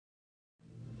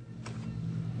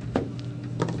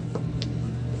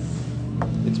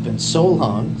been so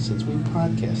long since we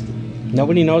podcasted.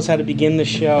 Nobody knows how to begin the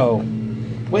show.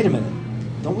 Wait a minute.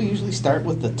 Don't we usually start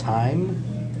with the time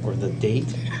or the date?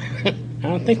 I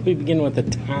don't think we begin with the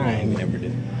time. We never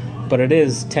did. But it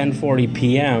is 10:40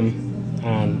 p.m.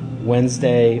 on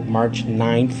Wednesday, March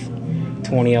 9th,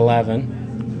 2011.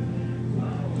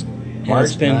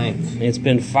 March 9th. It's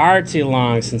been far too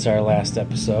long since our last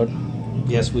episode.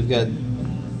 Yes, we've got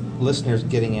listeners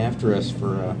getting after us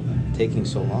for taking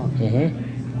so long. Mm-hmm.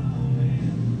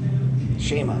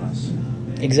 Shame on us.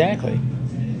 Exactly.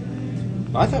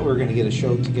 I thought we were going to get a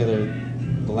show together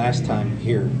the last time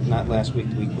here, not last week,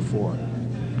 the week before.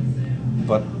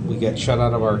 But we got shut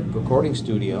out of our recording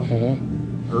studio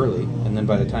early, and then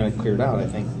by the time it cleared out, I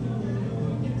think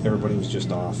everybody was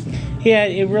just off. Yeah,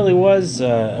 it really was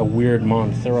a weird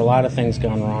month. There were a lot of things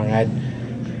going wrong.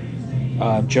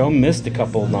 Joe missed a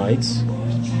couple nights.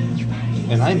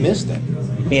 And I missed it.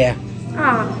 Yeah.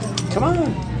 Come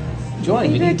on. Join Are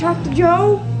me. you going to talk to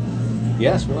Joe?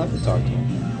 Yes, we'll have to talk to him.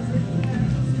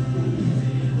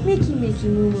 Mickey, moo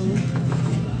moo.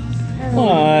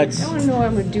 What? I want to know what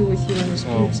I'm going to do with you when this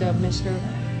groups up, mister.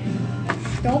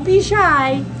 Don't be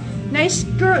shy. Nice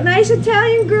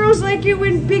Italian girls like it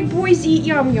when big boys eat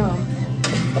yum yum.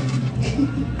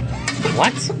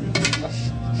 What?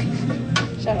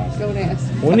 Shut up, don't ask.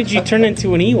 When did you turn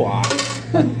into an Ewok?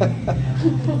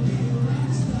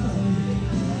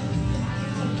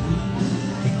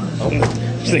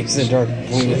 She leaves the door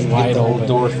wide the whole open.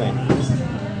 door thing.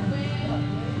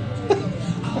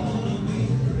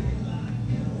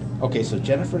 Okay, so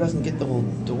Jennifer doesn't get the whole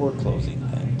door closing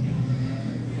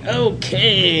thing.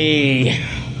 Okay.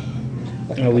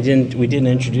 We didn't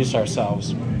introduce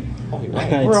ourselves. Oh, you're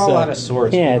right. We're all out of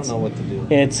sorts. Yeah, we don't know what to do.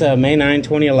 It's May 9,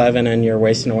 2011, and you're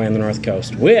wasting away on the North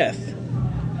Coast with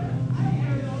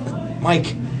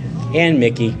Mike. and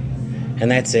Mickey, and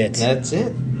that's it. That's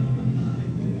it.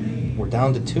 We're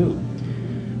down to 2.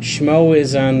 Schmo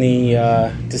is on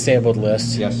the disabled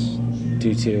list Yes.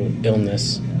 due to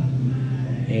illness,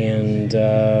 and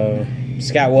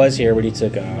Scott was here, but he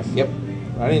took off. Yep.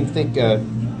 I didn't think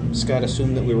Scott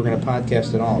assumed that we were going to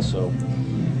podcast at all, so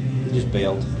he just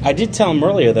bailed. I did tell him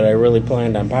earlier that I really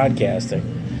planned on podcasting.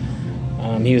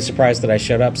 He was surprised that I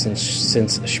shut up since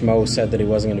Schmo said that he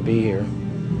wasn't going to be here.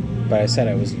 But I said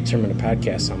I was determined to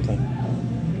podcast something.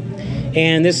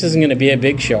 And this isn't going to be a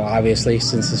big show, obviously,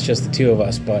 since it's just the two of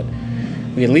us, but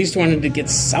we at least wanted to get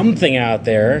something out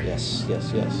there. Yes.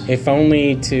 If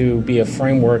only to be a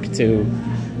framework to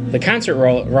the concert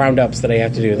roundups that I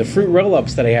have to do, the fruit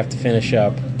roll-ups that I have to finish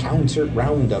up. Concert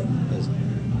roundup, as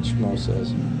Schmo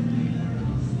says.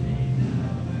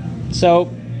 So,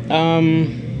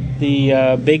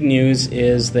 the big news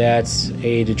is that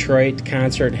a Detroit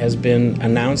concert has been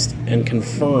announced and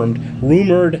confirmed,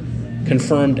 rumored,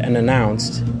 confirmed, and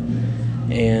announced.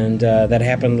 And that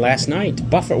happened last night.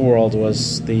 Buffett World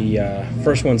was the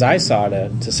first ones I saw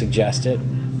to suggest it.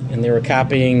 And they were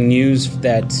copying news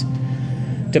that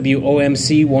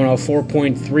WOMC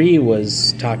 104.3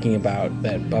 was talking about,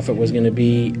 that Buffett was going to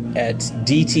be at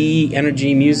DTE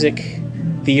Energy Music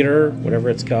Theater, whatever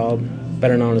it's called,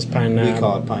 better known as Pine Knob. We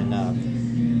call it Pine Knob.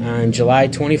 On July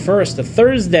 21st, a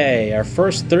Thursday, our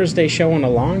first Thursday show in a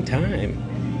long time.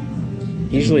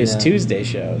 Usually it's Tuesday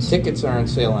shows. Tickets are on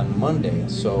sale on Monday,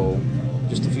 so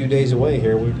just a few days away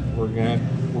here.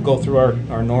 We'll go through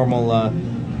our normal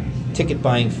ticket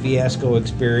buying fiasco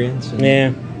experience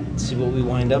and see what we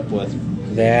wind up with.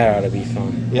 That ought to be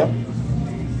fun. Yep.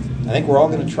 I think we're all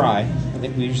going to try. I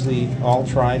think we usually all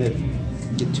try to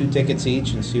get 2 tickets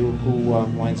each and see who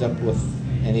winds up with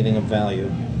anything of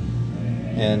value.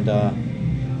 And I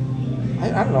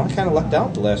don't know, I kind of lucked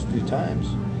out the last few times.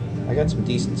 I got some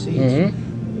decent seats. Mm-hmm.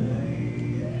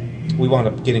 We wound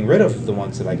up getting rid of the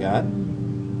ones that I got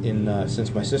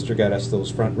since my sister got us those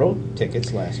front row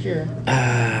tickets last year.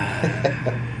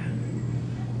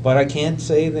 But I can't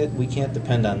say that we can't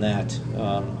depend on that.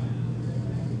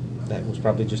 That was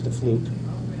probably just a fluke.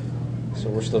 So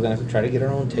we're still going to have to try to get our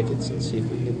own tickets and see if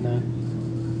we can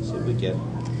see what we get.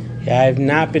 Yeah, I've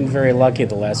not been very lucky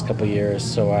the last couple of years,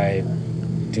 so I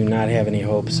do not have any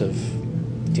hopes of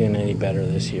doing any better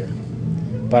this year.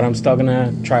 But I'm still going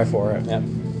to try for it. Yep.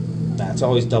 It's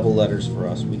always double letters for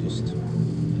us. We just...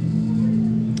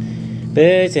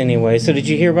 But anyway, so did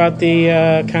you hear about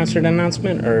the concert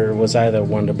announcement, or was I the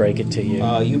one to break it to you?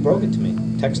 You broke it to me.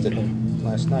 Texted him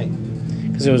last night.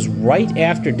 Because it was right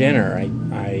after dinner.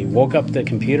 I woke up the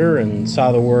computer and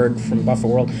saw the word from Buffett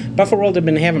World. Buffett World had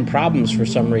been having problems for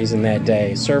some reason that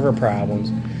day, server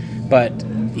problems. But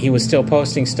he was still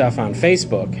posting stuff on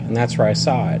Facebook, and that's where I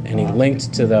saw it. And he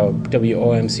linked to the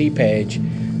WOMC page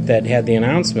that had the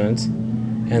announcement,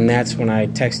 And that's when I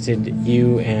texted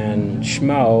you and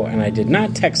Schmo, and I did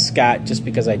not text Scott just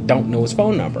because I don't know his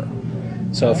phone number.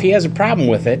 So if he has a problem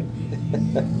with it,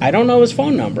 I don't know his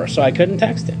phone number, so I couldn't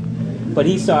text him. But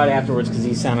he saw it afterwards because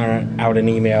he sent out an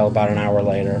email about an hour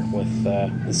later with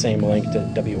the same link to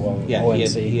WOMC. Yeah,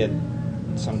 he had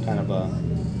some kind of a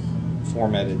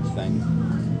formatted thing.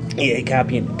 Yeah, he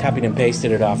copied and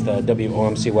pasted it off the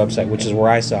WOMC website, which is where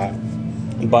I saw it.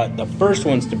 But the first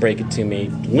ones to break it to me,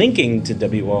 linking to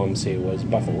WOMC, was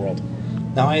Buffett World.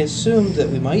 Now, I assumed that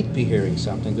we might be hearing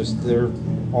something because they're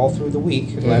all through the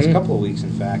week, the last couple of weeks,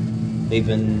 in fact. They've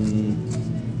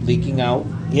been leaking out.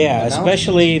 Yeah,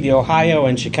 especially the Ohio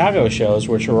and Chicago shows,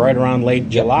 which were right around late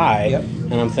July. Yep.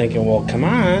 And I'm thinking, well, come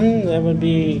on, that would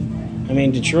be... I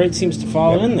mean, Detroit seems to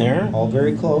fall in there. All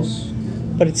very close.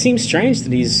 But it seems strange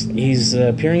that he's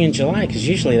appearing in July, because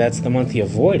usually that's the month he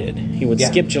avoided. He would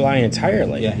skip July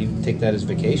entirely. Yeah, he'd take that as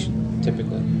vacation,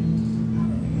 typically.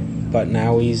 But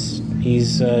now he's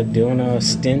doing a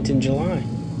stint in July.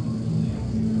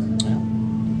 Well,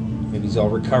 maybe he's all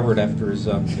recovered after his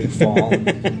big fall.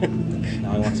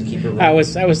 Now he wants to keep it running.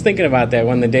 I was thinking about that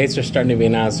when the dates are starting to be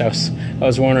announced. I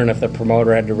was wondering if the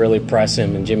promoter had to really press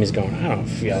him, and Jimmy's going, I don't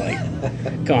feel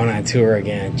like going on tour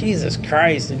again. Jesus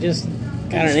Christ, I just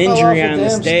got an injury on the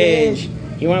stage.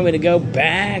 You want me to go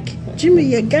back? Jimmy,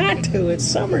 you got to. It's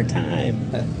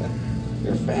summertime.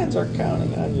 Your fans are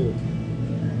counting on you.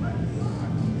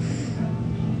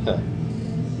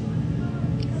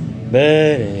 But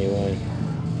anyway.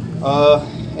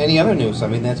 Any other news? I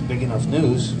mean, that's big enough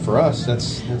news for us.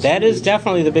 That is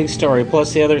definitely the big story.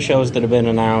 Plus the other shows that have been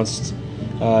announced: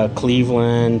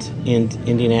 Cleveland,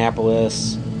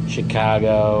 Indianapolis,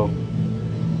 Chicago.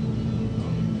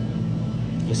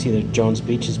 I see that Jones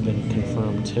Beach has been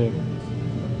confirmed too.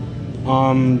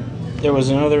 There was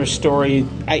another story.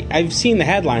 I've seen the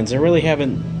headlines. I really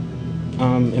haven't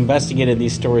investigated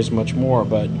these stories much more,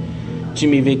 but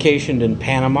Jimmy vacationed in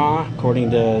Panama,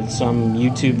 according to some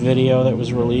YouTube video that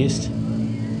was released.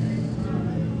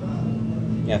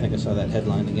 Yeah, I think I saw that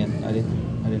headline again. I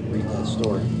didn't read that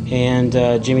story. And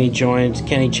Jimmy joined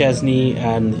Kenny Chesney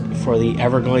for the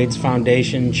Everglades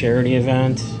Foundation charity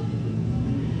event.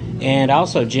 And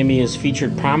also, Jimmy is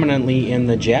featured prominently in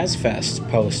the Jazz Fest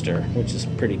poster, which is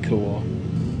pretty cool.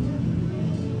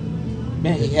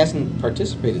 Man, he hasn't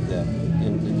participated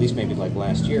in at least maybe like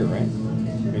last year, right?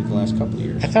 Maybe the last couple of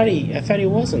years. I thought he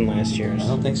was in last year's. I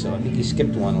don't think so. I think he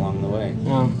skipped one along the way.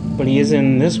 But he is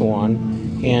in this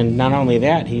one, and not only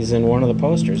that, he's in one of the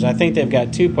posters. I think they've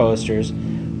got two posters.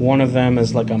 One of them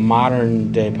is like a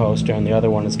modern day poster, and the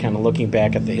other one is kind of looking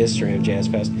back at the history of Jazz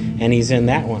Fest, and he's in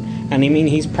that one. And I mean,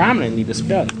 he's prominently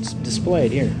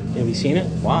displayed here. Have you seen it?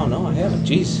 Wow, no, I haven't.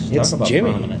 Jeez, it's talk about Jimmy.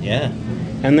 Prominent. Yeah,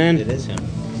 and then it is him.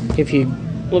 If you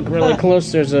look really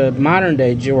close, there's a modern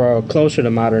day, or closer to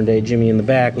modern day Jimmy in the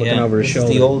back, looking over his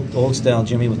shoulder. The old style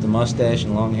Jimmy with the mustache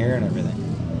and long hair and everything.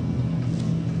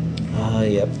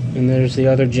 Yep. And there's the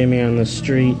other Jimmy on the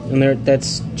street, and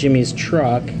that's Jimmy's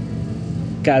truck,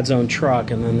 God's own truck,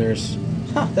 and then there's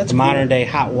that's the modern day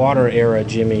hot water era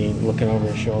Jimmy looking over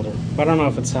his shoulder. But I don't know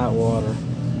if it's hot water.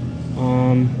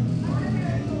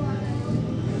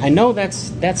 I know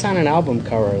that's on an album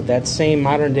cover. That same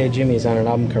modern day Jimmy is on an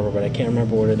album cover, but I can't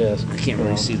remember what it is. I can't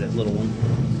really see that little one.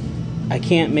 I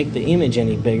can't make the image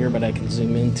any bigger, but I can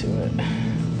zoom into it.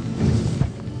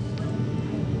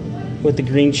 With the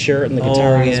green shirt and the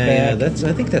guitar on his back. Yeah,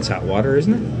 I think that's Hot Water,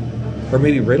 isn't it? Or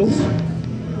maybe Riddles?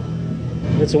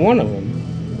 It's one of them.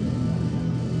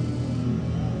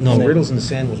 No, Riddles in the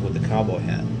Sand was with the cowboy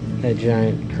hat. That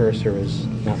giant cursor is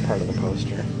not part of the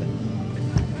poster.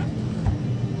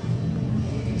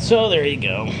 So there you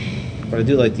go. But I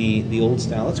do like the old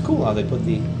style. It's cool how they put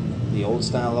the old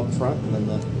style up front and then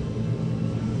the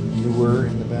newer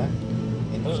in the back.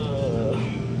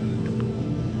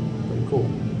 Pretty cool.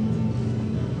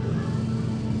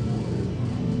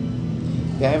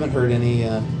 Yeah, I haven't heard any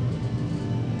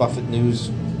Buffett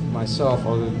news myself,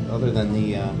 other than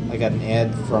I got an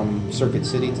ad from Circuit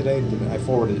City today. I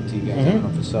forwarded it to you guys. I don't know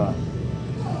if you saw it.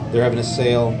 They're having a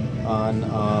sale on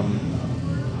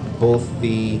both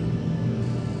the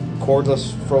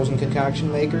cordless frozen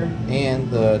concoction maker and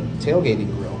the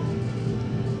tailgating grill,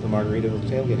 the Margaritaville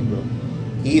tailgating grill.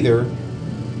 Either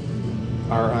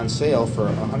are on sale for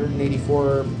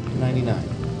 $184.99.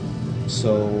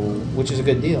 So, which is a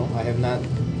good deal. I have not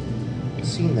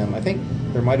seen them. I think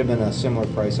there might have been a similar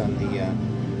price on the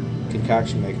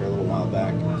concoction maker a little while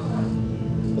back.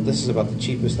 But this is about the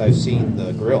cheapest I've seen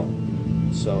the grill.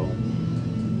 So,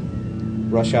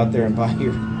 rush out there and buy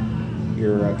your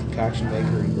concoction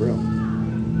maker and grill.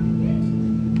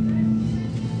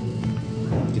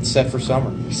 You it's set for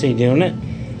summer. So you doing it?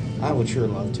 I would sure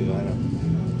love to. I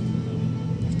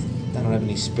don't have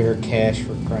any spare cash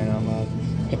for crying out loud.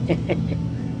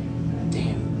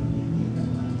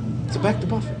 Damn. So back to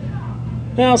Buffett.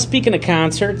 Well, speaking of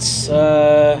concerts,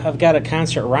 I've got a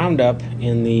concert roundup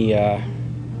in the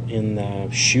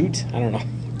chute. I don't know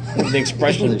what the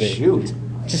expression would be. Shoot.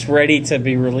 Just ready to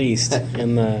be released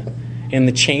in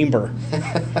the chamber.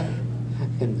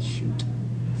 In the chute.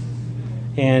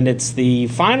 And it's the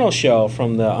final show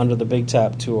from the Under the Big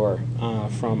Top tour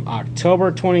from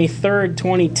October 23rd,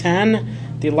 2010.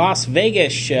 The Las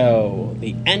Vegas show,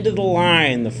 the end of the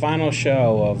line, the final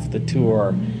show of the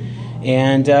tour.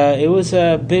 And it was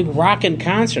a big rockin'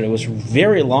 concert. It was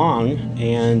very long,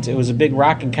 and it was a big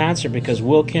rockin' concert because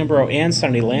Will Kimbrough and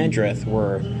Sonny Landreth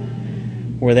were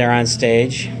there on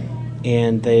stage,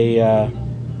 and they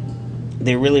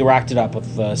really rocked it up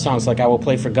with songs like I Will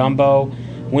Play for Gumbo,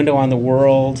 Window on the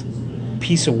World,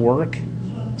 Piece of Work.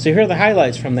 So here are the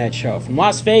highlights from that show. From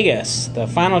Las Vegas, the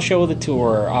final show of the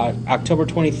tour, October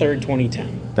 23rd,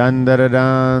 2010. Dun da da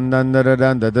dun dun da da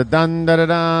dun da da dun da da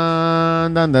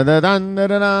dun dun da da dun da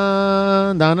da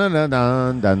dun dun da da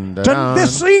dun dun da dun.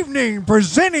 This evening,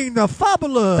 presenting the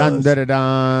fabulous, Dun da da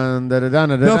dun da da dun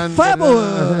da da the dun.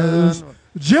 fabulous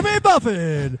Jimmy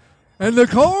Buffett and the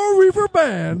Coral Reefer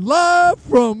Band, live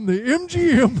from the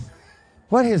MGM.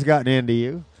 What has gotten into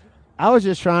you? I was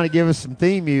just trying to give us some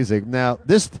theme music. Now,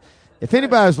 if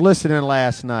anybody was listening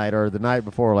last night or the night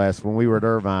before last when we were at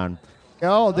Irvine,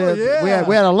 yeah. we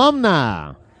had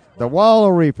alumni, the Wallow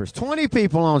Reapers, 20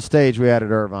 people on stage we had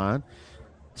at Irvine.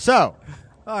 So,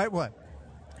 All right, what?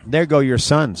 there go your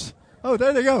sons. Oh,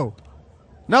 there they go.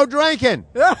 No drinking.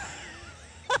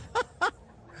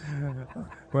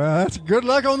 Well, that's good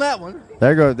luck on that one.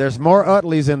 There go. There's more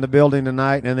Utleys in the building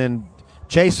tonight, and then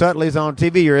Chase Utley's on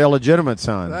TV, your illegitimate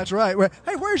son. That's right. Well,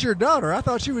 hey, where's your daughter? I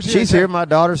thought she was here. She's here. My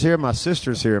daughter's here. My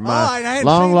sister's here. All right, I My hadn't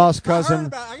long-lost seen it. I heard cousin.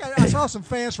 about it. I saw some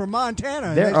fans from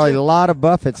Montana. There are a lot of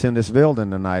Buffetts in this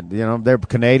building tonight. You know, they're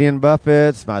Canadian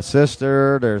Buffetts. My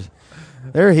sister.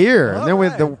 They're here. And then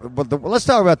right. let's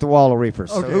talk about the Wallow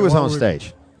Reapers. Okay, So who was Wallow on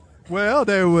stage? Well,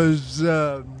 there was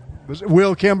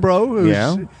Will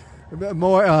Kimbrough.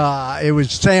 More. It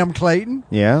was Sam Clayton.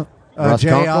 Yeah. Russ Jay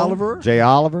Kunkel, Oliver. Jay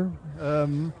Oliver.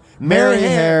 Mary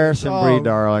Harris and Bree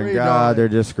Darling. Bree God, Darling. they're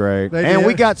just great. They And did.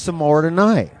 we got some more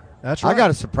tonight. That's right. I got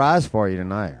a surprise for you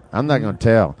tonight. I'm not going to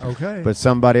tell. Okay. But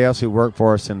somebody else who worked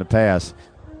for us in the past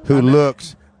who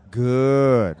looks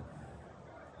good.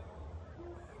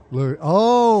 Look,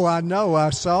 oh, I know. I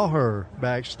saw her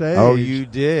backstage. Oh, you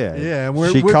did? Yeah,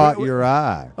 and she caught your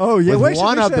eye. Oh, yeah. With Wait,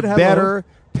 one we of said the hello. better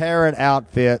parrot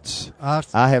outfits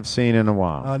I have seen in a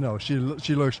while. know. She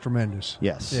looks tremendous.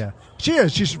 Yes. Yeah. She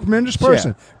is. She's a tremendous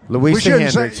person. Yeah. We Louisa shouldn't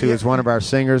Hendricks, say- who is one of our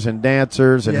singers and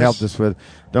dancers and Yes. helped us with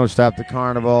Don't Stop the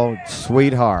Carnival.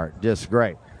 Sweetheart. Just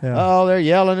great. Yeah. Oh, they're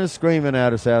yelling and screaming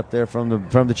at us out there from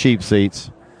the cheap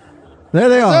seats. There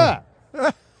they are.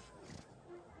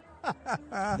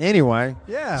 Anyway,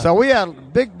 Yeah. So we had a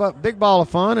big ball of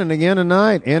fun, and again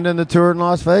tonight, ending the tour in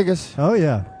Las Vegas. Oh,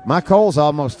 yeah. My coal's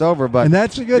almost over, but And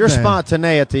that's a good your thing.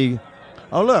 spontaneity.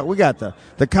 Oh, look, we got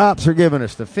the cops are giving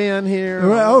us the fin here.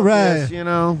 Oh, right. Yes, you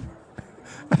know.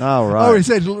 All right. Oh, he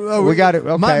said, we got it.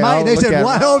 Okay. they look said, at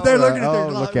why? him. Oh, they're looking at their Oh,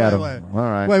 clock. look at Wait, him. All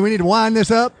right. Wait, we need to wind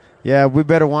this up? Yeah, we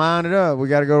better wind it up. We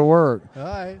got to go to work. All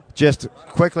right. Just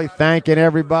quickly thanking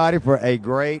everybody for a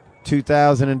great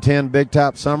 2010 Big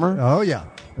Top Summer. Oh, yeah.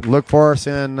 Look for us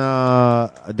in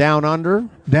Down Under.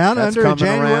 Down That's Under in coming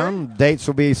January? around. Dates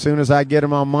will be as soon as I get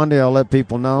them on Monday. I'll let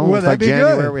people know. Well, It's like that'd be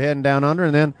January. good. We're heading Down Under,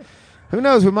 and then who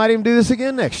knows? We might even do this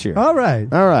again next year. All right.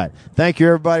 All right. Thank you,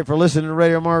 everybody, for listening to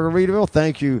Radio Margaritaville.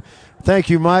 Thank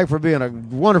you, Mike, for being a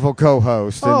wonderful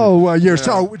co-host. And Oh, well,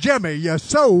 Jimmy, you're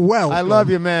so welcome. I love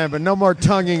you, man, but no more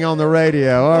tonguing on the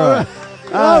radio. All right.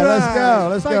 All right, let's go.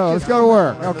 Let's Thank go. you. Let's go to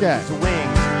work. Okay. Wings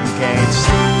you can't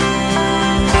see.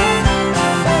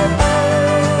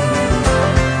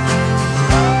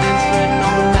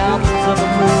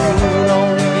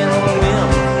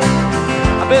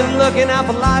 Been looking out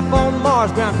for life on Mars,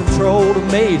 ground control to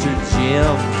Major Jim.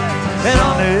 And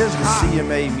on is the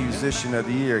CMA Musician of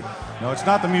the Year. No, it's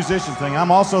not the musician thing.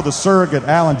 I'm also the surrogate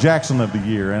Alan Jackson of the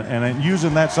Year. And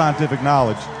using that scientific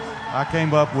knowledge, I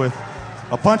came up with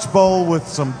a punch bowl with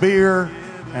some beer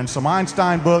and some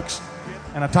Einstein books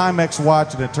and a Timex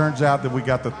watch. And it turns out that we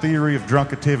got the theory of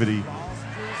drunkativity.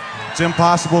 It's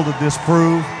impossible to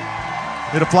disprove.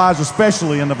 It applies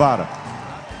especially in Nevada.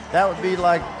 That would be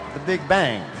like the Big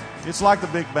Bang It's like the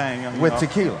Big Bang. you with know.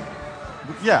 tequila.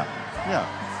 Yeah.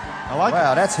 I like it.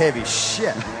 Wow, that's heavy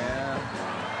shit.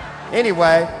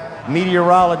 Anyway,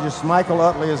 Meteorologist Michael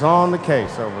Utley is on the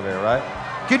case over there, right?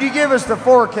 Could you give us the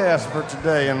forecast for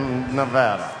today in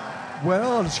Nevada?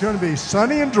 Well, it's going to be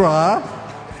sunny and dry.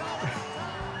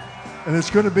 And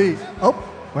it's going to be, oh,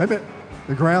 wait a minute.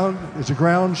 Is the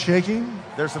ground shaking?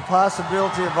 There's a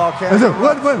possibility of volcanic.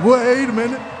 Wait a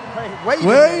minute. Wait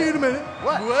a minute.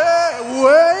 What?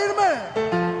 Wait a minute.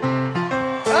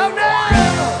 Oh, no!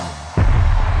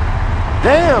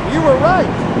 Damn, you were right.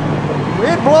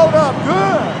 It blowed up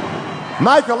good.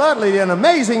 Michael Utley, an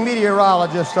amazing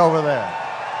meteorologist over there.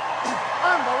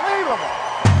 Unbelievable.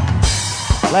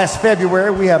 Last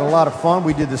February, we had a lot of fun.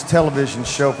 We did this television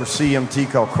show for CMT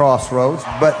called Crossroads,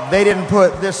 but they didn't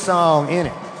put this song in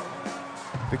it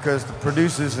because the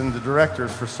producers and the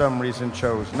directors, for some reason,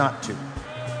 chose not to.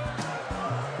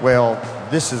 Well,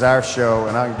 this is our show,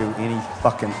 and I can do any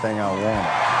fucking thing I want.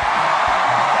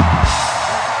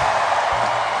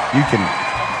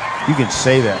 You can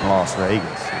say that in Las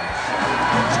Vegas.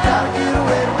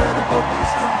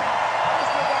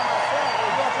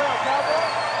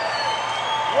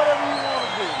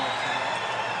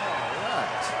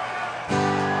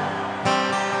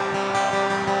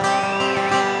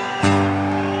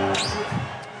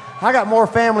 I got more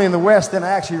family in the West than I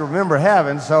actually remember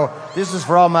having, so this is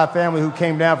for all my family who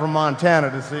came down from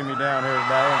Montana to see me down here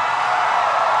today.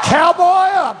 Cowboy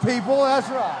up, people, that's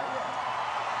right.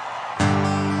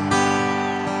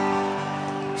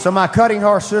 So my cutting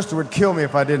horse sister would kill me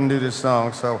if I didn't do this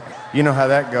song, so you know how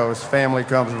that goes. Family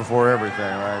comes before everything,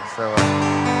 right? So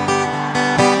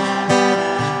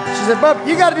she said, Bub,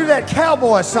 you got to do that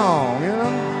cowboy song, you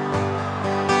know?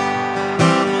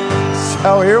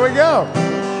 So here we go.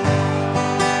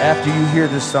 After you hear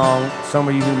this song, some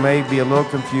of you who may be a little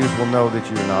confused will know that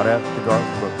you're not at the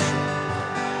Garth Brooks Show.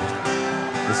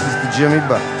 This is the Jimmy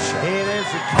Buffett Show.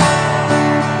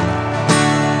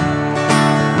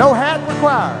 No hat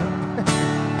required.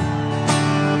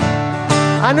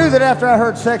 I knew that after I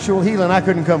heard Sexual Healing, I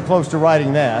couldn't come close to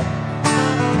writing that.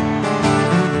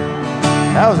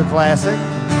 That was a classic.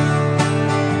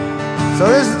 So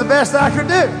this is the best I could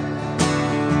do.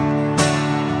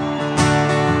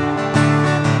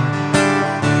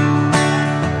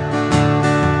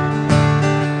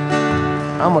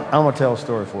 I'm gonna tell a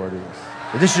story for it.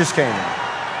 This just came in.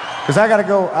 Because I got to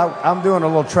go, I'm doing a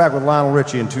little track with Lionel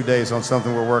Richie in 2 days on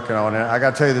something we're working on. And I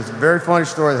got to tell you this very funny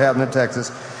story that happened in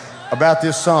Texas about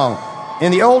this song.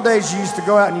 In the old days, you used to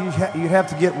go out and you'd have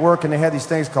to get work, and they had these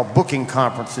things called booking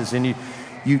conferences. And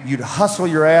you'd hustle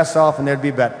your ass off, and there'd be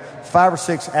about 5 or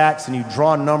 6 acts, and you'd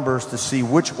draw numbers to see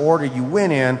which order you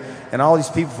went in. And all these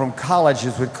people from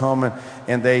colleges would come,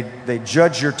 and they'd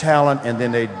judge your talent, and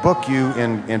then they'd book you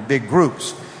in big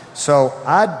groups. So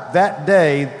that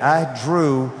day, I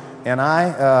drew... And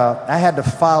I had to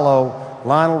follow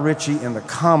Lionel Richie and the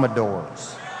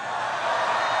Commodores.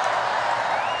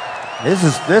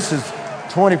 This is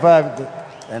 25,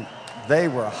 and they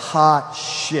were hot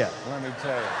shit, let me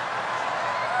tell you.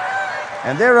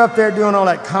 And they're up there doing all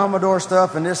that Commodore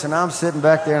stuff and this, and I'm sitting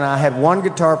back there, and I had one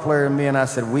guitar player in me, and I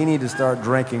said, we need to start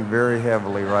drinking very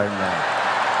heavily right now.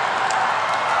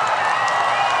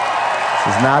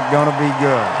 This is not going to be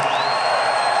good.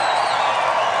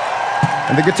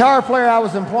 And the guitar player I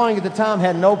was employing at the time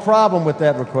had no problem with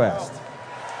that request.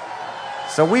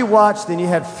 So we watched, and you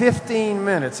had 15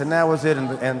 minutes, and that was it.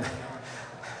 And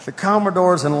the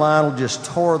Commodores and Lionel just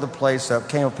tore the place up,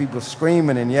 came with people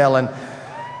screaming and yelling.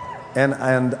 And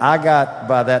I got,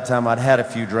 by that time, I'd had a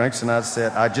few drinks, and I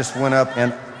just went up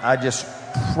and I just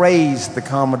praised the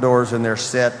Commodores and their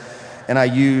set, and I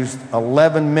used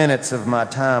 11 minutes of my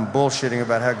time bullshitting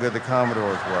about how good the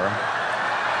Commodores were.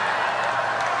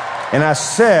 And I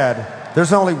said,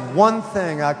 there's only one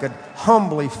thing I could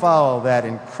humbly follow that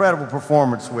incredible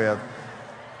performance with.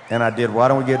 And I did, why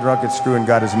don't we get drunk and screw, and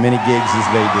got as many gigs as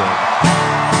they did.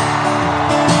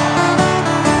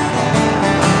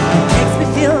 Makes me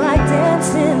feel like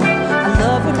dancing. I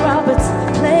love when Robert's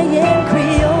playing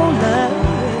Creola.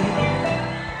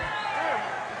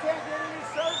 Can't get any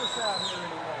service out here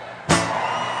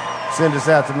anymore. Send this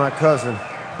out to my cousin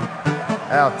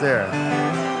out there.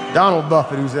 Donald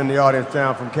Buffett, who's in the audience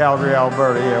down from Calgary,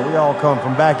 Alberta. Yeah, we all come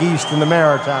from back east in the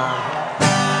Maritime.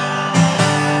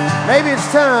 Maybe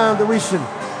it's time that we should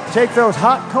take those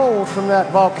hot coals from that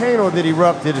volcano that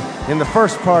erupted in the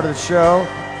first part of the show,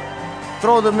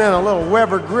 throw them in a little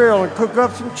Weber grill, and cook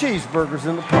up some cheeseburgers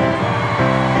in the park.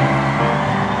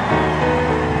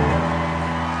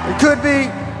 It could be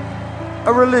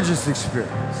a religious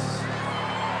experience.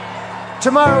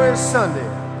 Tomorrow is Sunday.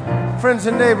 Friends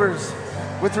and neighbors,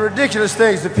 with the ridiculous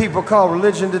things that people call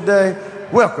religion today,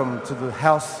 welcome to the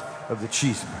house of the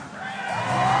cheeseburger.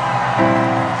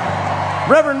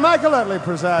 Reverend Michael Utley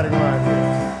presiding right here.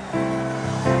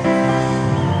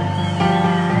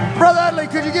 Brother Utley,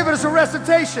 could you give us a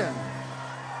recitation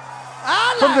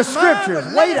from the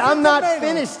scriptures? Wait, I'm not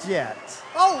finished yet.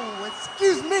 Oh,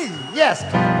 excuse me. Yes,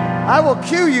 I will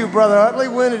cue you, Brother Utley,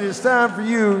 when it is time for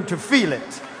you to feel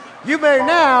it. You may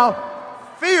now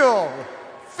feel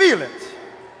it.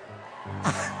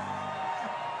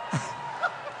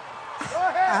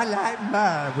 I like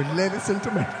mine with lettuce and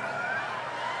tomato.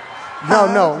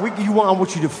 No, I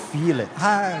want you to feel it.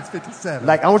 Heinz 57.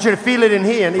 Like, I want you to feel it in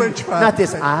here. And French fries. not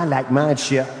this, I like mine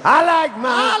shit. I like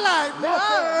mine.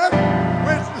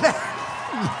 With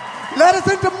lettuce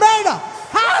and tomato.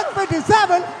 Heinz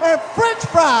 57 and French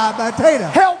fried potato.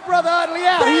 Help Brother Utley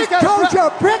out. He's got Culture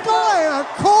pickle and a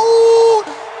cold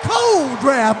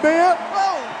draft, man.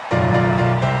 Oh.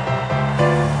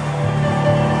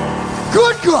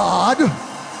 Good God.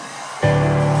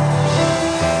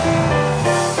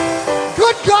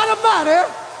 Good God Almighty.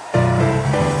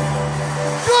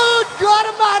 Good God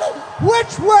Almighty.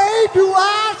 Which way do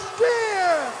I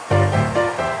steer?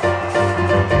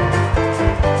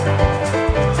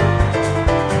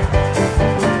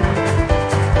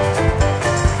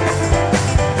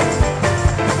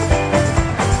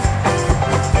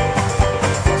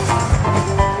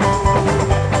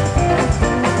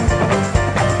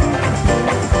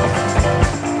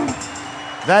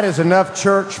 That is enough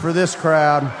church for this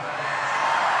crowd.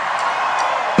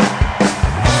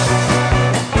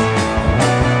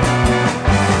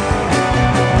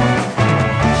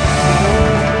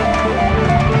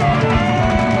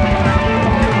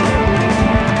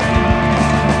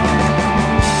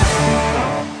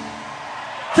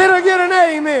 Can I get an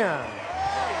amen?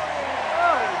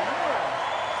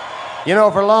 You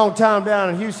know, for a long time down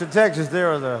in Houston, Texas,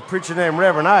 there was a preacher named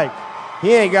Reverend Ike.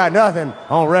 He ain't got nothing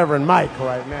on Reverend Mike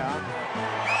right now.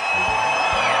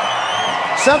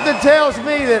 Something tells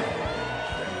me that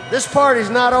this party's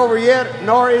not over yet,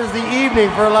 nor is the evening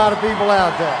for a lot of people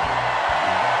out there.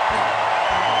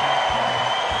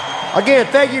 Again,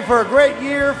 thank you for a great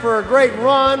year, for a great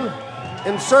run.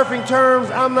 In surfing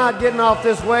terms, I'm not getting off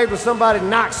this wave, but somebody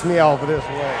knocks me off of this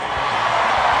wave.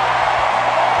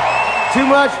 Too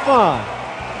much fun.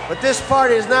 But this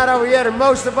party is not over yet, and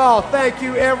most of all, thank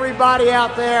you everybody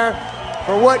out there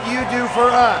for what you do for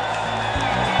us.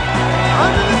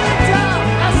 Under the big top,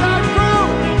 that's our crew.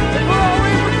 The Coral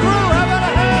Reaper crew, how about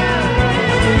a hand?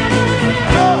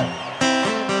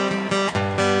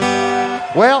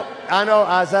 Good. Well, I know,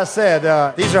 as I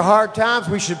said, these are hard times.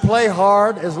 We should play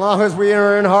hard as long as we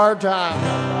are in hard times.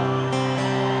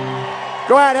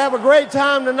 Go out and have a great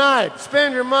time tonight.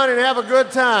 Spend your money and have a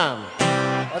good time.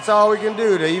 That's all we can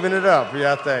do to even it up,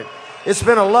 I think. It's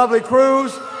been a lovely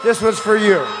cruise. This was for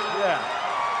you. Yeah.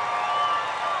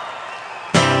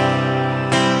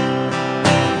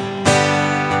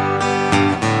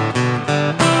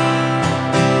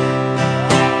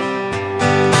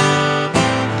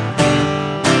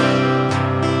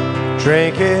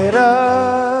 Drink it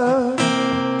up.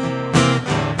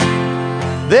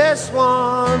 This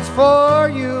one's for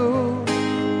you.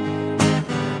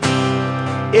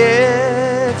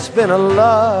 It's been a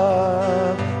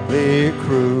lovely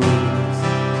cruise.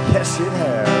 Yes, it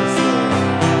has.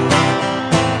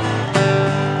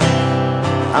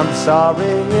 I'm sorry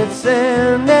it's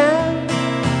ending.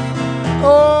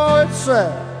 Oh, it's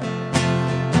sad,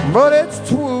 but it's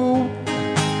true.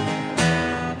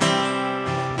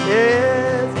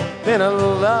 It's been a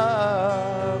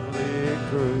lovely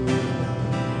cruise.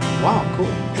 Wow,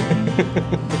 cool.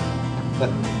 But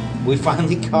we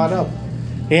finally caught up.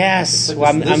 Yes,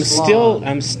 well,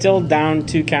 I'm still down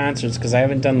 2 concerts because I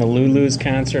haven't done the Lulu's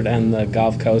concert and the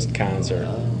Gulf Coast concert.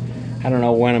 I don't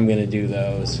know when I'm going to do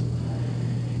those.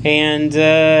 And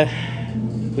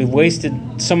we've wasted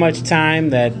so much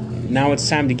time that now it's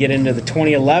time to get into the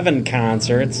 2011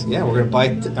 concerts. Yeah, we're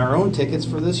going to buy our own tickets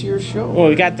for this year's show. Well,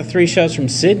 we got the 3 shows from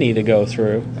Sydney to go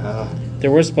through.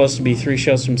 There were supposed to be 3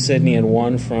 shows from Sydney and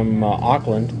 1 from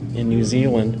Auckland in New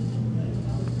Zealand.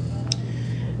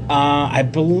 I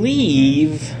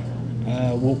believe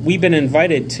we've been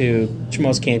invited to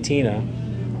Schmo's Cantina,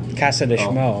 Casa de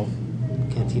Schmo.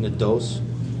 Cantina Dos.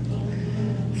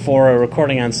 For a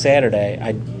recording on Saturday.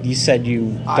 You said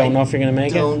you don't know if you're going to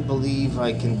make it? I don't believe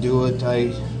I can do it.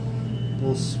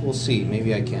 We'll see.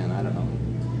 Maybe I can. I don't know.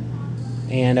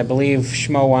 And I believe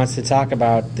Schmo wants to talk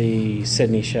about the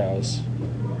Sydney shows.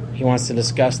 He wants to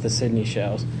discuss the Sydney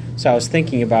shows. So I was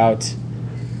thinking about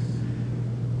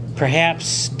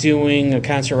perhaps doing a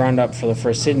concert roundup for the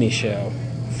first Sydney show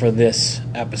for this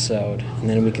episode, and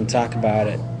then we can talk about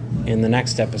it in the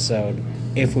next episode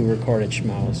if we record at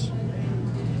Schmo's.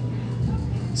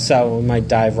 So we might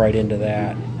dive right into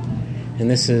that. And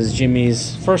this is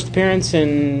Jimmy's first appearance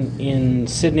in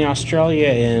Sydney, Australia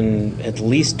in at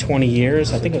least 20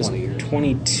 years. I think it was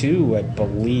 22, I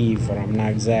believe, but I'm not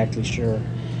exactly sure.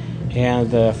 And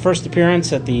the first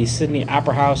appearance at the Sydney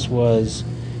Opera House was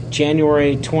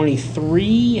January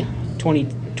 23,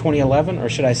 2011, or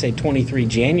should I say 23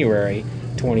 January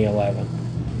 2011,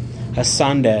 a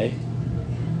Sunday.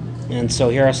 And so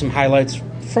here are some highlights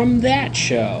from that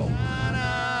show.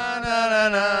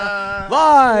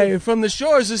 Live from the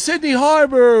shores of Sydney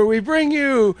Harbor, we bring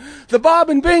you the Bob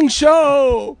and Bing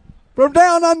Show from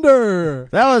Down Under.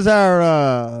 That was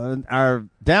our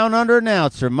Down Under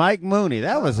announcer, Mike Mooney.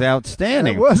 That was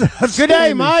outstanding. That was outstanding. Good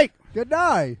day, Mike. Good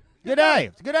day. Good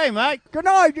day. Good day, Mike. Good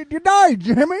night. Good day,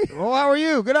 Jimmy. Well, how are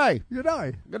you? Good day. Good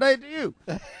day. Good day to you.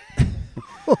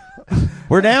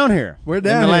 We're down here. We're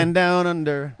down in the here. land down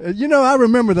under. I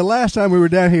remember the last time we were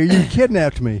down here, you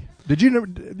kidnapped me. Did you know?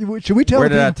 Should we tell Where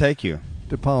the did I people? take you?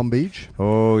 To Palm Beach.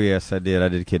 Oh, yes, I did. I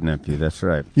did kidnap you. That's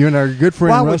right. You and our good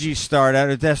friend Why Russ. would you start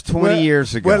out? That's 20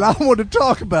 years ago. Well, I want to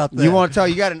talk about that. You want to tell?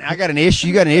 I got an issue.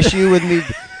 You got an issue with me?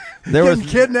 There Getting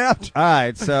kidnapped. All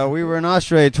right, so we were in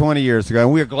Australia 20 years ago,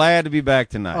 and we're glad to be back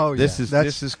tonight. Oh, this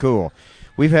is cool.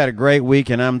 We've had a great week,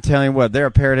 and I'm telling you what, there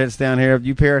are parrot heads down here.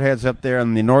 You parrot heads up there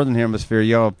in the northern hemisphere,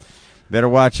 y'all better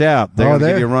watch out. They're going to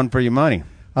give you a run for your money.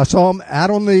 I saw them out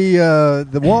on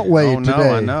the walkway today.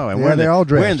 I know. And they're all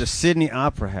dressed. We're in the Sydney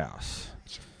Opera House.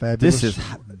 Fabulous. This is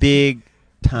big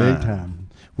time. Big time.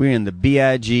 We're in the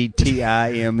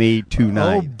BIGTIME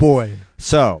tonight. Oh, boy.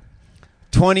 So,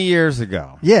 20 years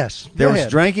ago. Yes. There was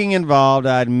drinking involved,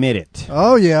 I admit it.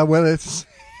 Oh, yeah. Well, it's...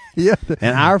 Yeah.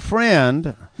 And our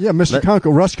friend... Yeah, Mr.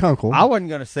 Kunkel, Russ Kunkel. I wasn't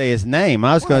going to say his name.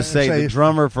 I was going to say the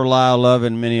drummer for Lyle Love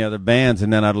and many other bands,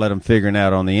 and then I'd let him figure it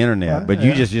out on the internet. But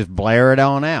you just blare it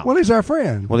on out. Well, he's our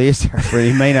friend. Well, he is our friend.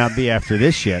 He may not be after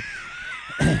this shit.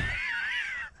 So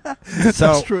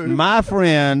That's true. my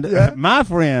friend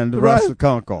Russ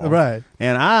Kunkel, right,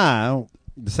 and I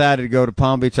decided to go to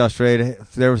Palm Beach, Australia.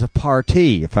 There was a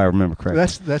party, if I remember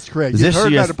correctly. That's correct. You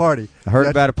heard about a party. I heard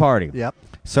about a party. Yep.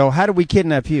 So how did we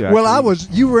kidnap you? Well,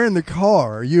 you were in the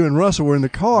car. You and Russell were in the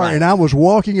car, and I was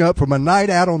walking up from a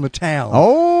night out on the town.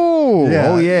 Oh,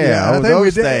 yeah.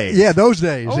 Those days. Yeah, those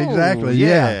days, exactly.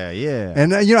 Yeah.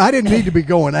 And, I didn't need to be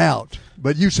going out,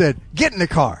 but you said, get in the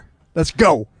car. Let's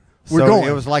go. We're going.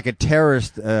 It was like a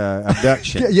terrorist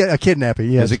abduction. Yeah, a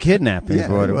kidnapping, yes. It was a kidnapping is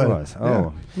what it was.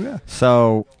 Oh. Yeah.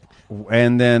 So,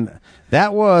 and then...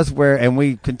 That was where, and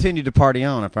we continued to party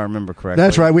on, if I remember correctly.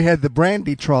 That's right. We had the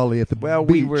brandy trolley at the beach. Well,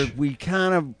 we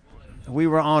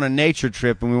were on a nature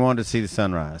trip, and we wanted to see the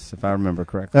sunrise, if I remember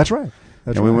correctly. That's right.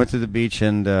 We went to the beach,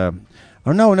 and it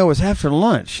was after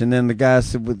lunch, and then the guy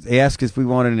said, he asked us if we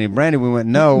wanted any brandy. We went,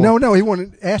 no. No. He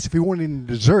asked if he wanted any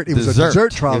dessert. It was a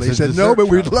dessert trolley. He said, no, but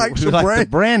we'd like some brandy. The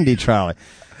brandy trolley.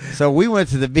 So we went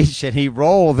to the beach, and he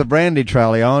rolled the brandy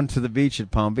trolley onto the beach at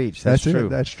Palm Beach. That's true.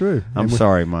 That's true. I'm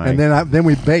sorry, Mike. And then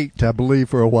we baked, I believe,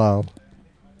 for a while.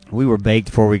 We were baked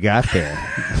before we got there.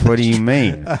 What do you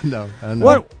mean? I know.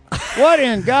 What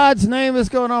in God's name is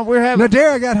going on?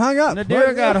 Nadira got hung up.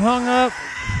 Nadira got hung up.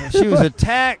 She was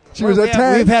attacked. We've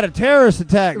had a terrorist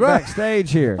attack backstage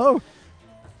here. Oh.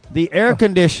 The air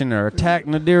conditioner attacked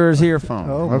Nadira's earphone.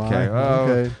 Oh, okay.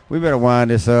 Okay. We better wind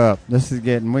this up.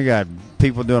 We got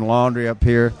people doing laundry up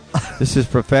here. This is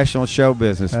professional show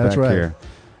business back here.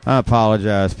 I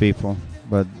apologize, people,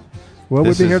 but we'll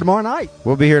be here tomorrow night.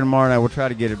 We'll be here tomorrow night. We'll try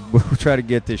to get it. We'll try to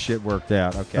get this shit worked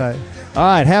out. Okay. All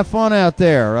right. Have fun out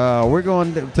there. We're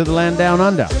going to the land down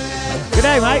under. Good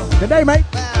day, mate. Good day, mate.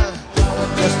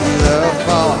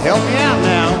 Help me out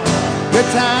now. Good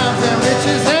times and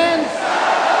riches and.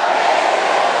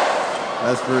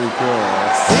 That's pretty cool.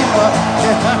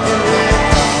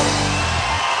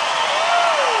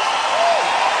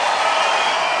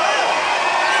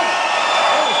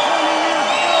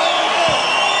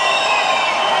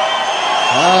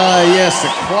 Yes, a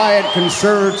quiet,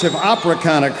 conservative opera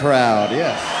kind of crowd,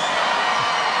 yes.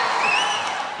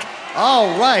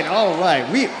 All right.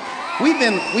 We've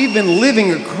been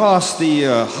living across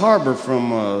the harbor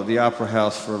from the Opera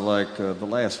House for like the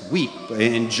last week,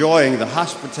 enjoying the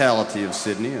hospitality of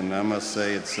Sydney, and I must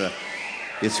say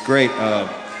it's great.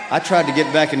 I tried to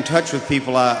get back in touch with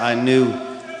people I knew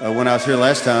when I was here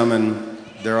last time, and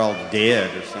they're all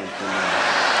dead or something.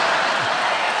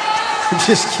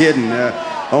 Just kidding.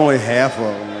 Only half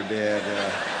of them are dead.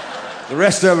 The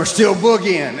rest of them are still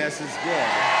boogieing. This is good.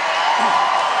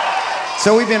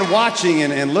 So we've been watching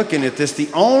and looking at this.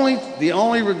 The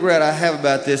only regret I have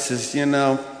about this is,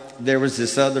 there was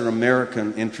this other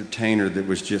American entertainer that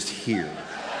was just here.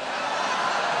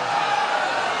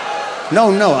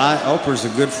 No, Oprah's a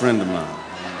good friend of mine.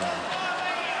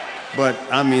 But,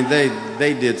 I mean,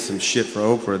 they did some shit for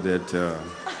Oprah that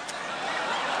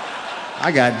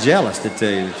I got jealous, to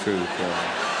tell you the truth.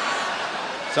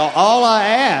 So all I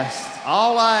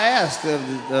asked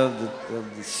of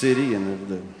the city and of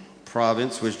the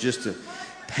province was just to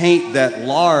paint that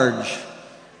large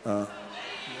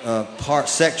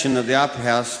section of the Opera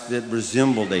House that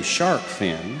resembled a shark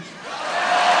fin,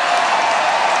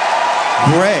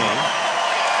 gray,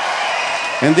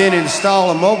 and then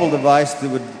install a mobile device that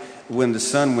would, when the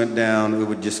sun went down, it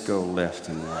would just go left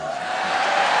and right.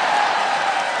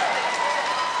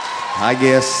 I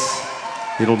guess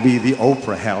it'll be the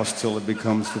Oprah House till it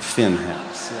becomes the Finn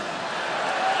House.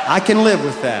 I can live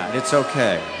with that. It's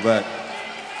okay. But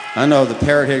I know the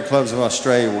Parrot Head Clubs of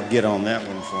Australia will get on that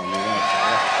one for me.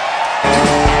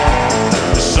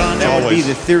 That would be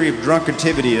the theory of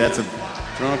drunkativity. That's a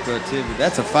drunkativity.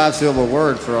 That's a 5-syllable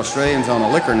word for Australians on a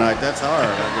liquor night. That's hard,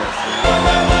 I guess.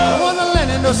 Don't wanna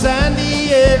land in no San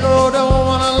Diego. Don't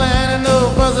wanna land in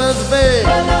no Buzzards Bay.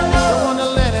 Don't wanna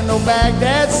land in no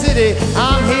Baghdad City.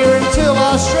 I'm here until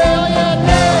Australia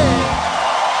Day.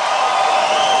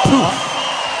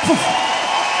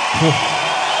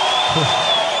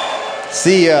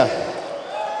 See, I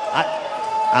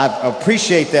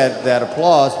appreciate that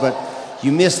applause, but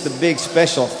you missed the big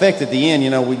special effect at the end. You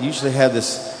know, we usually have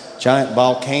this giant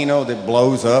volcano that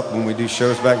blows up when we do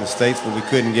shows back in the States, but we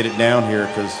couldn't get it down here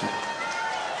because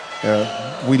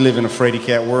we live in a fraidy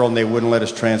cat world and they wouldn't let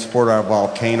us transport our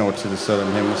volcano to the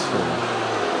southern hemisphere.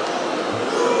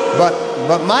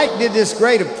 But Mike did this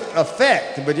great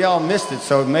effect, but y'all missed it,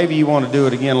 so maybe you want to do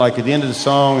it again, like at the end of the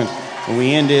song, and when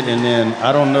we end it, and then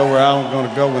I don't know where I'm going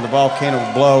to go when the volcano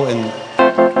will blow, and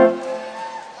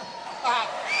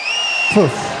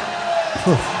poof,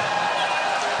 poof,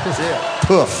 poof,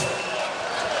 poof.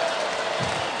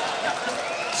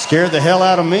 Scared the hell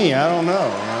out of me. I don't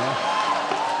know.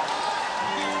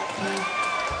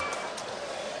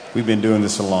 We've been doing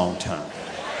this a long time.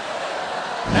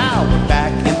 Now we're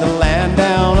back in the land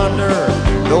down under,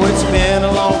 though it's been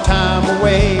a long time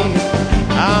away.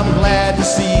 I'm glad to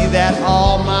see that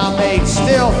all my mates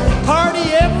still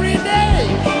party every day.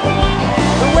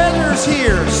 The weather's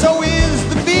here, so is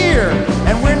the beer,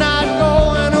 and we're not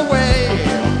going away.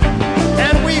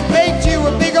 And we baked you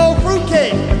a big old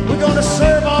fruitcake we're gonna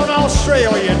serve on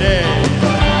Australia Day.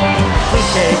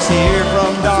 Fruitcakes here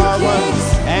from Darwin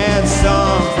and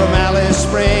some from Alice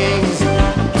Springs.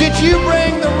 Did you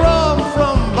bring the rum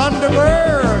from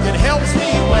Bundaberg? It helps me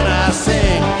when I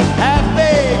sing.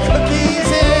 Half-baked cookies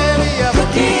in the oven.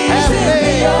 Half-baked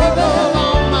people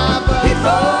on my butt.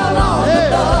 People on the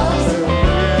bus.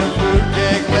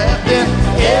 Fruitcake left in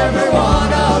every one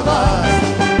of us.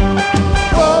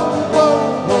 Whoa,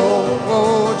 whoa, whoa,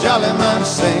 whoa, jolly man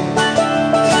sing.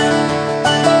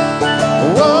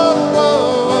 Whoa,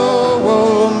 whoa, whoa,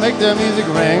 whoa, make the music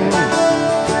ring.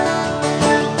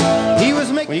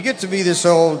 When you get to be this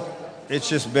old, it's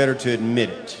just better to admit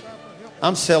it.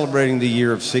 I'm celebrating the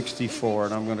year of 64,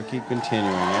 and I'm going to keep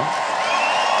continuing it.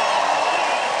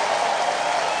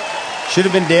 Should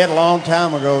have been dead a long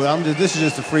time ago. This is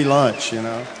just a free lunch, you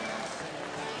know.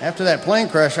 After that plane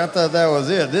crash, I thought that was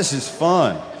it. This is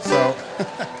fun. So,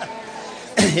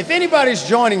 if anybody's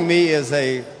joining me as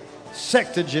a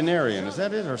sectogenarian, is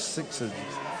that it, or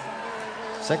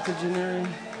sectogenarian?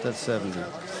 That's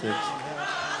 76.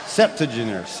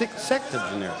 Septuagenarian.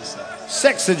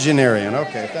 Sexagenarian.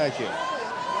 Okay, thank you.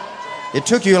 It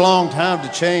took you a long time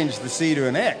to change the C to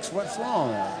an X. What's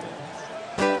wrong?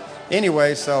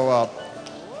 Anyway, so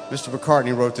Mr.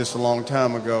 McCartney wrote this a long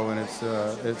time ago, and it's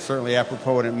certainly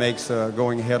apropos, and it makes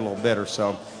going ahead a little better.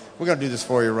 So we're going to do this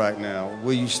for you right now.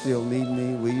 Will you still need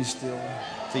me? Will you still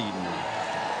feed me?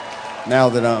 Now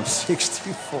that I'm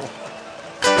 64.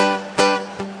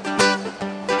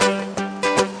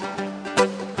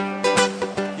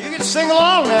 Sing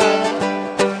along now.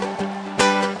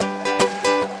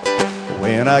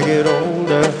 When I get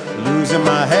older, losing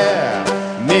my hair,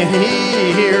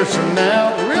 many years from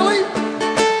now, really?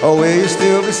 Oh, will you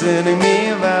still be sending me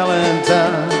a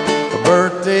Valentine, a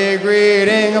birthday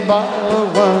greeting, a bottle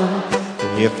of wine?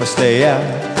 If I stay out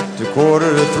to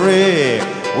 2:45,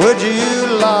 would you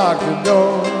lock the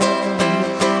door?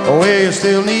 Oh, will you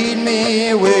still need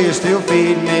me? Will you still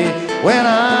feed me when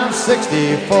I'm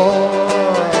 64?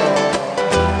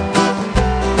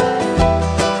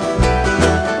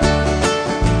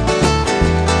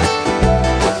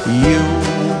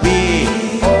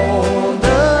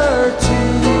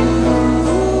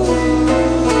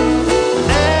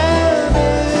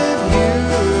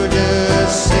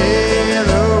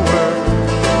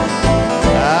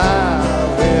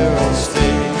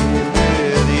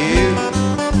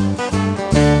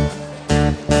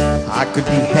 could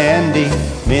be handy,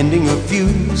 mending a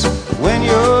fuse when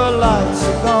your lights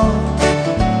are gone.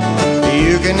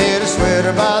 You can knit a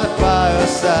sweater by the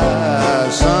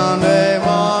fireside, Sunday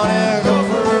morning go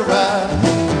for a ride,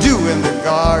 doing the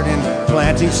garden,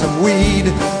 planting some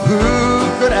weed. Who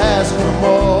could ask for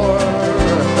more?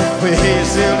 Will you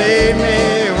still need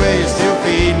me? Will you still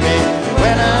feed me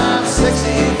when I'm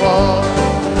 64?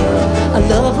 I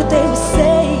love what they were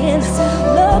saying,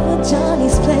 love what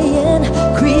Johnny's playing,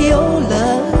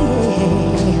 Creola,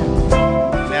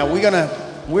 yeah. Now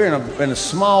we're in a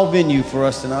small venue for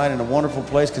us tonight, in a wonderful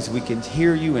place because we can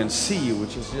hear you and see you,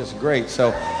 which is just great.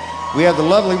 So we have the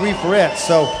lovely Reeferettes.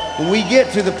 So when we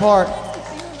get to the part,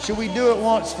 should we do it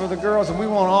once for the girls? And we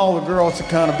want all the girls to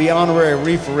kind of be honorary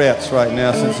Reeferettes right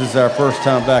now, since it's our first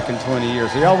time back in 20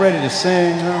 years. Are y'all ready to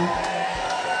sing? Huh?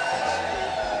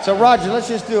 So Roger, let's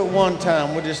just do it one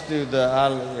time. We'll just do the,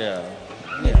 yeah.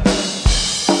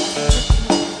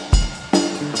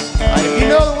 If you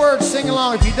know the words, sing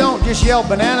along. If you don't, just yell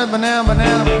banana, banana,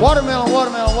 banana, watermelon,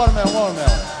 watermelon, watermelon,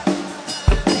 watermelon.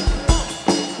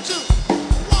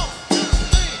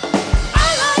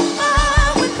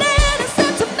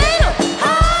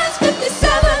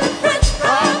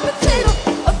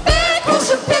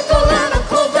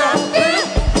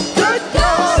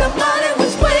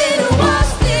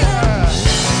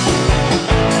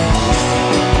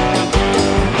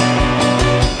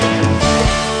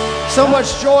 So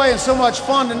much joy and so much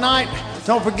fun tonight.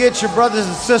 Don't forget your brothers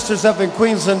and sisters up in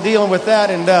Queensland dealing with that.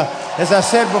 And as I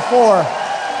said before,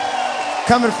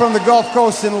 coming from the Gulf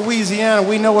Coast in Louisiana,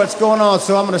 we know what's going on.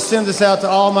 So I'm going to send this out to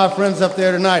all my friends up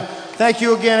there tonight. Thank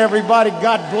you again, everybody.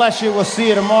 God bless you. We'll see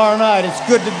you tomorrow night. It's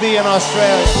good to be in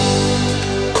Australia.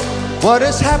 What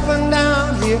has happened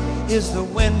down here is the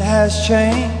wind has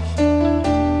changed.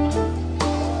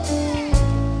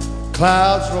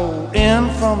 Clouds roll in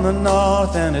from the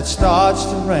north and it starts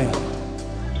to rain.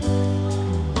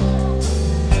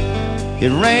 It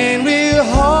rained real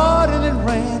hard and it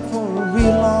rained for a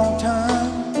real long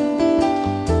time.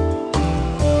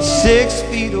 6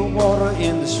 feet of water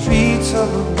in the streets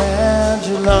of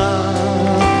Evangeline.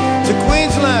 To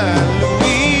Queensland,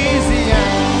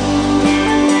 Louisiana,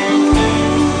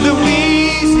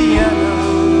 Louisiana,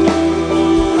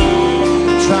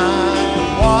 trying to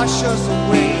wash us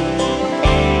away.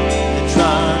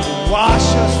 Trying to wash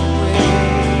us away.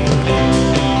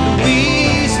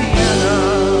 Louisiana,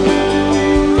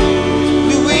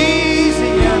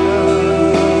 Louisiana,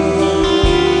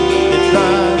 they're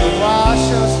trying to wash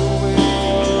us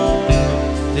away.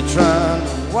 They're trying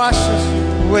to wash us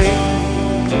away.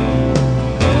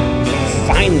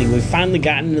 We've finally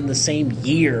gotten in the same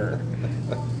year.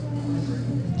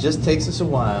 Just takes us a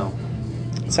while.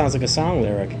 It sounds like a song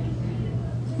lyric.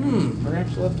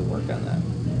 Perhaps we'll have to work on that.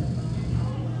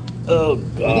 Oh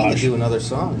gosh. We need to do another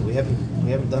song. We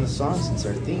haven't done a song since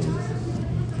our theme.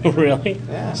 Really?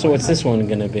 Yeah. So what's this one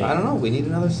gonna be? I don't know. We need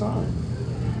another song.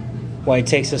 Why it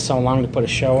takes us so long to put a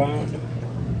show out?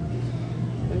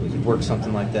 Maybe we could work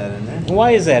something like that in there.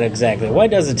 Why is that exactly? Why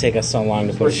does it take us so long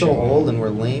to put a show out? We're so old and we're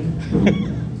lame.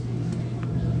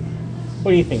 What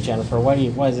do you think, Jennifer? Why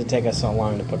does it take us so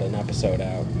long to put an episode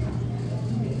out?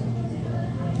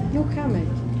 No comment.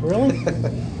 Really?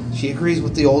 She agrees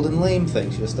with the old and lame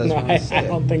thing. She just doesn't want to say I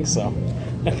don't think so.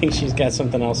 I think she's got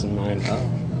something else in mind. Oh.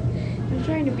 I'm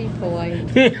trying to be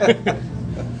polite.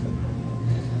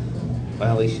 Well,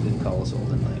 at least she didn't call us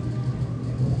old and lame.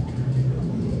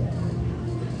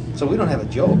 So we don't have a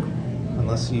joke,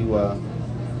 unless you.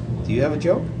 Do you have a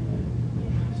joke?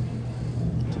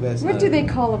 Too bad it's What not do they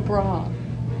call a bra?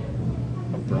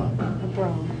 a bra? A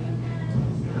bra.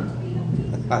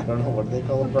 I don't know. What do they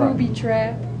call a bra? Booby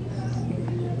trap.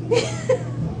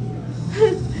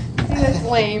 That's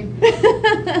lame.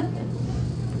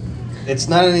 It's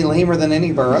not any lamer than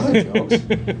any of our other jokes.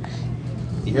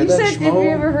 You hear You that, said, Schmo? have you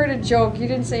ever heard a joke? You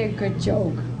didn't say a good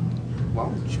joke.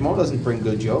 Well, Schmo doesn't bring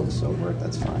good jokes, so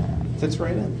that's fine. Fits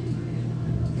right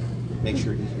in. Make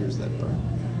sure he hears that part.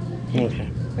 Okay.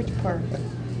 Which part?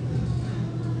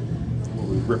 Where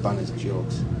we rip on his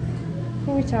jokes.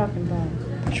 Who are we talking about?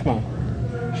 Schmo.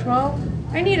 Schmo?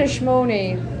 I need a schmo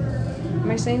name. Am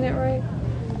I saying that right?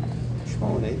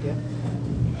 Schmonade, yeah.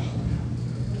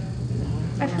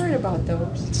 I've heard about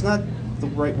those. It's not the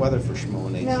right weather for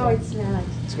schmonade. No, it's not.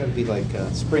 It's got to be like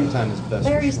springtime is best.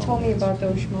 Larry's for told me about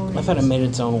those schmonades. I thought it made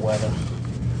its own weather.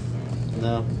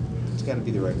 No, it's got to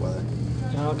be the right weather.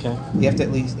 Okay. You have to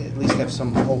at least have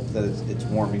some hope that it's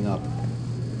warming up,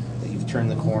 that you've turned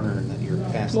the corner and that you're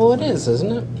past. Well, it is,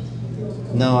 isn't it?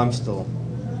 No, I'm still.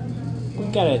 We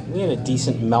had a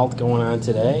decent melt going on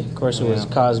today. Of course, it was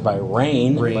caused by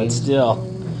rain, but still,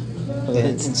 it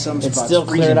It's some it's spots still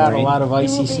freezing cleared out rain. a lot of It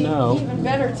icy will be snow. even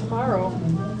better tomorrow.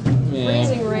 Yeah.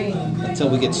 Freezing rain. Until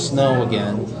we get snow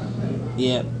again.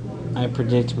 Yep. I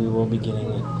predict we will be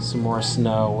getting some more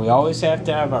snow. We always have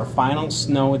to have our final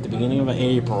snow at the beginning of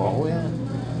April. Oh, yeah.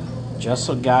 Just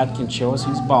so God can show us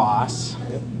who's boss.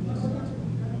 Yep.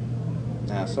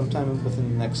 Now, sometime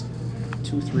within the next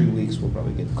 2-3 weeks, we'll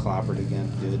probably get clobbered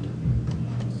again. Good.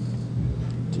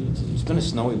 It's been a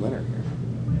snowy winter here.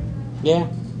 Yeah.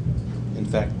 In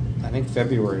fact, I think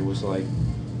February was like,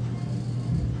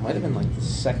 might have been like the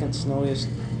second snowiest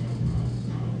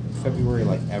February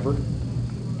like ever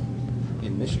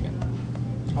in Michigan.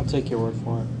 I'll take your word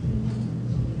for it.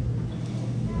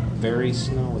 Very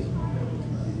snowy.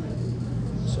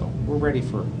 So we're ready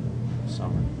for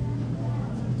summer.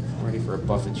 Ready for a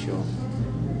Buffett show.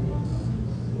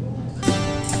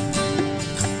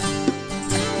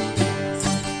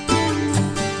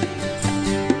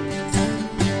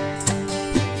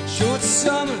 Short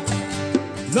summer,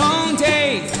 long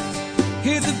day,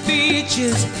 hit the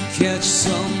beaches, catch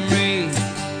some rain,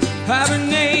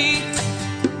 hibernate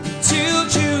till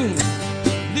June,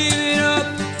 live it up,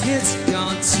 it's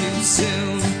gone too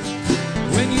soon.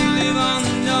 When you live on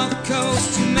the North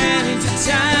Coast, you manage your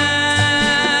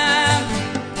time.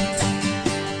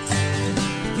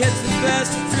 Gets the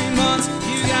best of 3 months,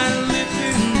 you gotta live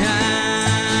through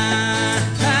 9.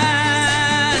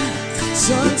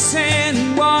 Sun, sand,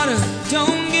 and water,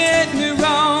 don't get me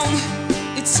wrong.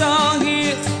 It's all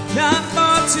here, not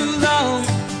for too long.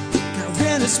 Got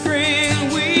winter, spring,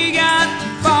 we got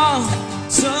fall.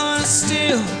 Sun is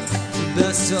still the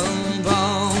best of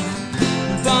all.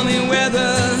 Balmy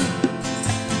weather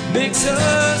makes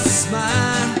us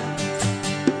smile.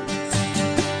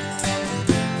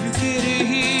 You get it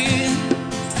here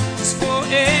just for a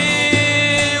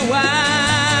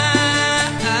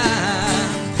while.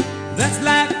 That's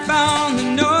life on the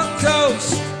North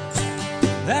Coast.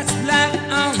 That's life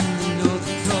on the North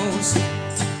Coast.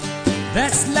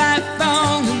 That's life.